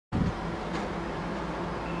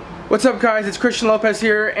What's up, guys? It's Christian Lopez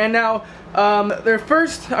here, and now I'm going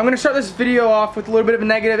to start this video off with a little bit of a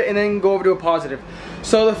negative and then go over to a positive.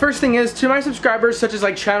 So the first thing is, to my subscribers such as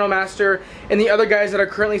like Channel Master and the other guys that are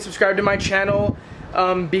currently subscribed to my channel,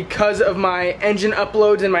 because of my engine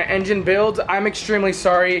uploads and my engine builds, I'm extremely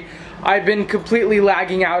sorry. I've been completely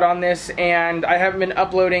lagging out on this, and I haven't been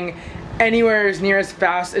uploading anywhere as near as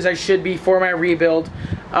fast as I should be for my rebuild.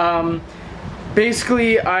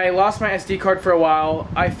 Basically, I lost my SD card for a while.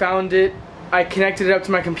 I found it, I connected it up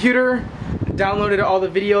to my computer, downloaded all the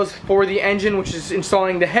videos for the engine, which is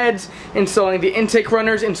installing the heads, installing the intake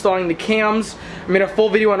runners, installing the cams. I made a full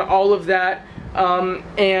video on all of that,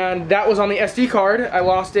 and that was on the SD card. I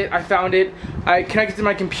lost it, I found it, I connected to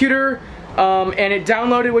my computer, and it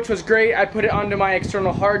downloaded, which was great. I put it onto my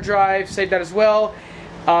external hard drive, saved that as well,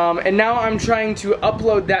 and now I'm trying to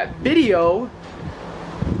upload that video.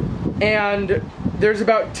 And there's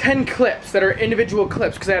about 10 clips that are individual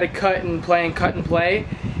clips because I had to cut and play.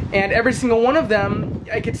 And every single one of them,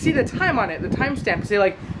 I could see the time on it, the timestamp, say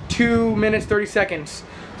like 2 minutes 30 seconds,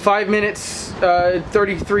 5 minutes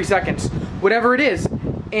 33 seconds, whatever it is.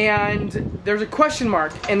 And there's a question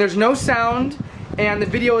mark, and there's no sound, and the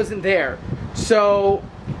video isn't there. So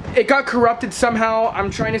it got corrupted somehow. I'm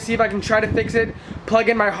trying to see if I can try to fix it, plug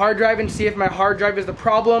in my hard drive and see if my hard drive is the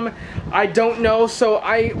problem. I don't know, so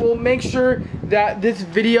I will make sure that this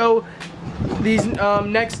video, these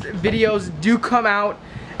next videos do come out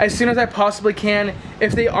as soon as I possibly can.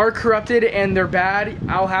 If they are corrupted and they're bad,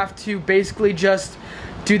 I'll have to basically just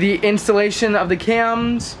do the installation of the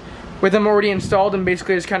cams with them already installed and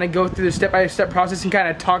basically just kind of go through the step-by-step process and kind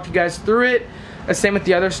of talk you guys through it. Same with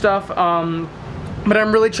the other stuff. But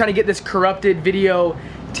I'm really trying to get this corrupted video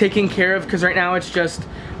taken care of, because right now it's just,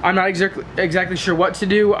 I'm not exactly sure what to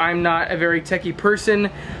do. I'm not a very techie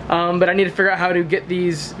person, but I need to figure out how to get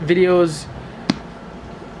these videos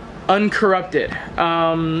uncorrupted.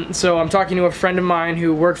 So I'm talking to a friend of mine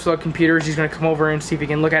who works with computers. He's going to come over and see if he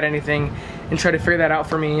can look at anything and try to figure that out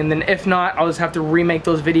for me. And then if not, I'll just have to remake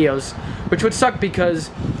those videos, which would suck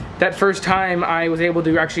because that first time I was able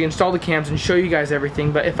to actually install the cams and show you guys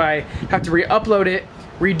everything. But if I have to re-upload it,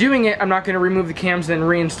 redoing it, I'm not going to remove the cams and then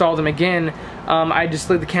reinstall them again. I just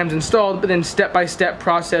leave the cams installed, but then step-by-step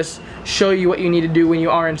process, show you what you need to do when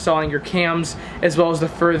you are installing your cams, as well as the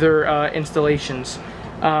further installations.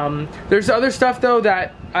 There's other stuff though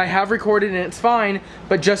that I have recorded and it's fine,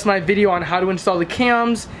 but just my video on how to install the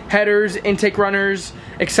cams, headers, intake runners,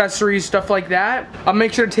 accessories, stuff like that, I'll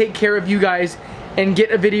make sure to take care of you guys and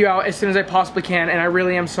get a video out as soon as I possibly can, and I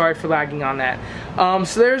really am sorry for lagging on that.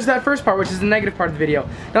 So there's that first part, which is the negative part of the video.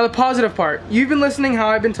 Now the positive part, you've been listening how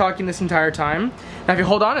I've been talking this entire time. Now if you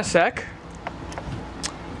hold on a sec.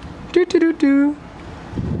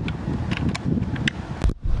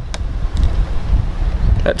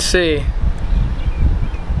 Let's see.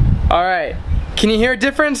 Alright, can you hear a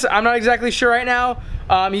difference? I'm not exactly sure right now.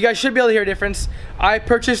 You guys should be able to hear a difference. I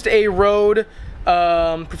purchased a Rode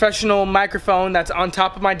professional microphone that's on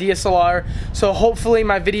top of my DSLR, so hopefully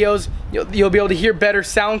my videos, you'll be able to hear better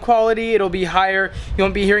sound quality. It'll be higher. You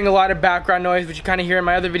won't be hearing a lot of background noise, which you kind of hear in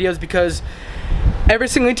my other videos, because every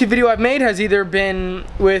single YouTube video I've made has either been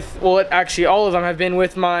with, well, actually all of them have been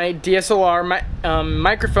with my DSLR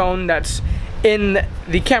microphone that's in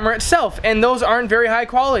the camera itself, and those aren't very high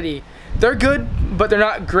quality. They're good, but they're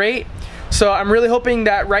not great. So I'm really hoping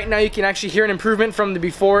that right now you can actually hear an improvement from the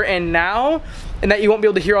before and now, and that you won't be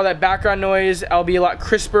able to hear all that background noise. I'll be a lot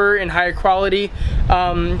crisper and higher quality,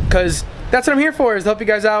 because that's what I'm here for, is to help you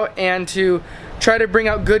guys out and to try to bring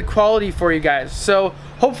out good quality for you guys. So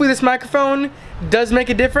hopefully this microphone does make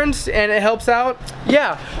a difference and it helps out.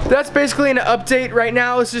 Yeah, that's basically an update right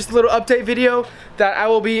now. It's just a little update video that I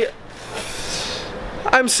will be,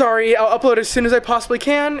 I'm sorry, I'll upload as soon as I possibly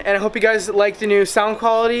can, and I hope you guys like the new sound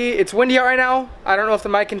quality. It's windy out right now. I don't know if the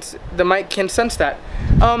mic can sense that.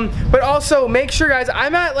 But also make sure, guys,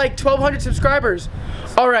 I'm at like 1,200 subscribers.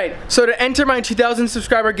 Alright, so to enter my 2,000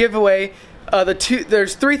 subscriber giveaway,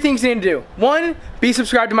 there's 3 things you need to do. 1, be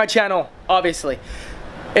subscribed to my channel, obviously.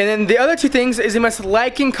 And then the other 2 things is you must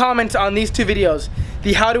like and comment on these 2 videos.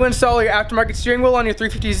 The how to install your aftermarket steering wheel on your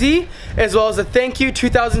 350Z, as well as the thank you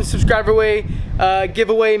 2,000 subscriber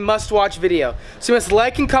giveaway must watch video. So you must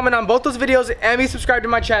like and comment on both those videos and be subscribed to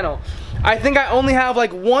my channel. I think I only have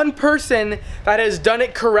like 1 person that has done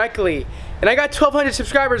it correctly. And I got 1,200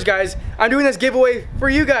 subscribers, guys. I'm doing this giveaway for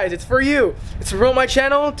you guys. It's for you. It's to promote my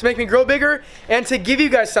channel, to make me grow bigger, and to give you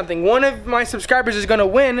guys something. One of my subscribers is gonna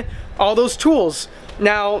win all those tools.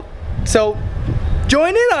 Now, so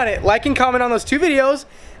join in on it. Like and comment on those 2 videos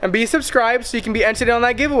and be subscribed so you can be entered on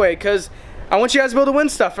that giveaway, because I want you guys to be able to win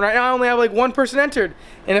stuff. And right now I only have like 1 person entered.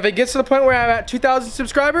 And if it gets to the point where I'm at 2,000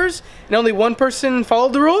 subscribers and only 1 person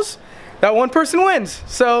followed the rules, that 1 person wins.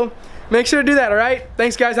 So make sure to do that, alright?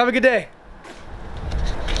 Thanks guys, have a good day.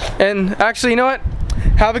 And actually, you know what?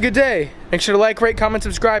 Have a good day. Make sure to like, rate, comment,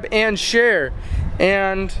 subscribe, and share.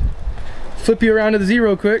 And flip you around to the Z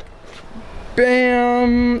real quick.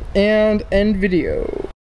 Bam! And end video.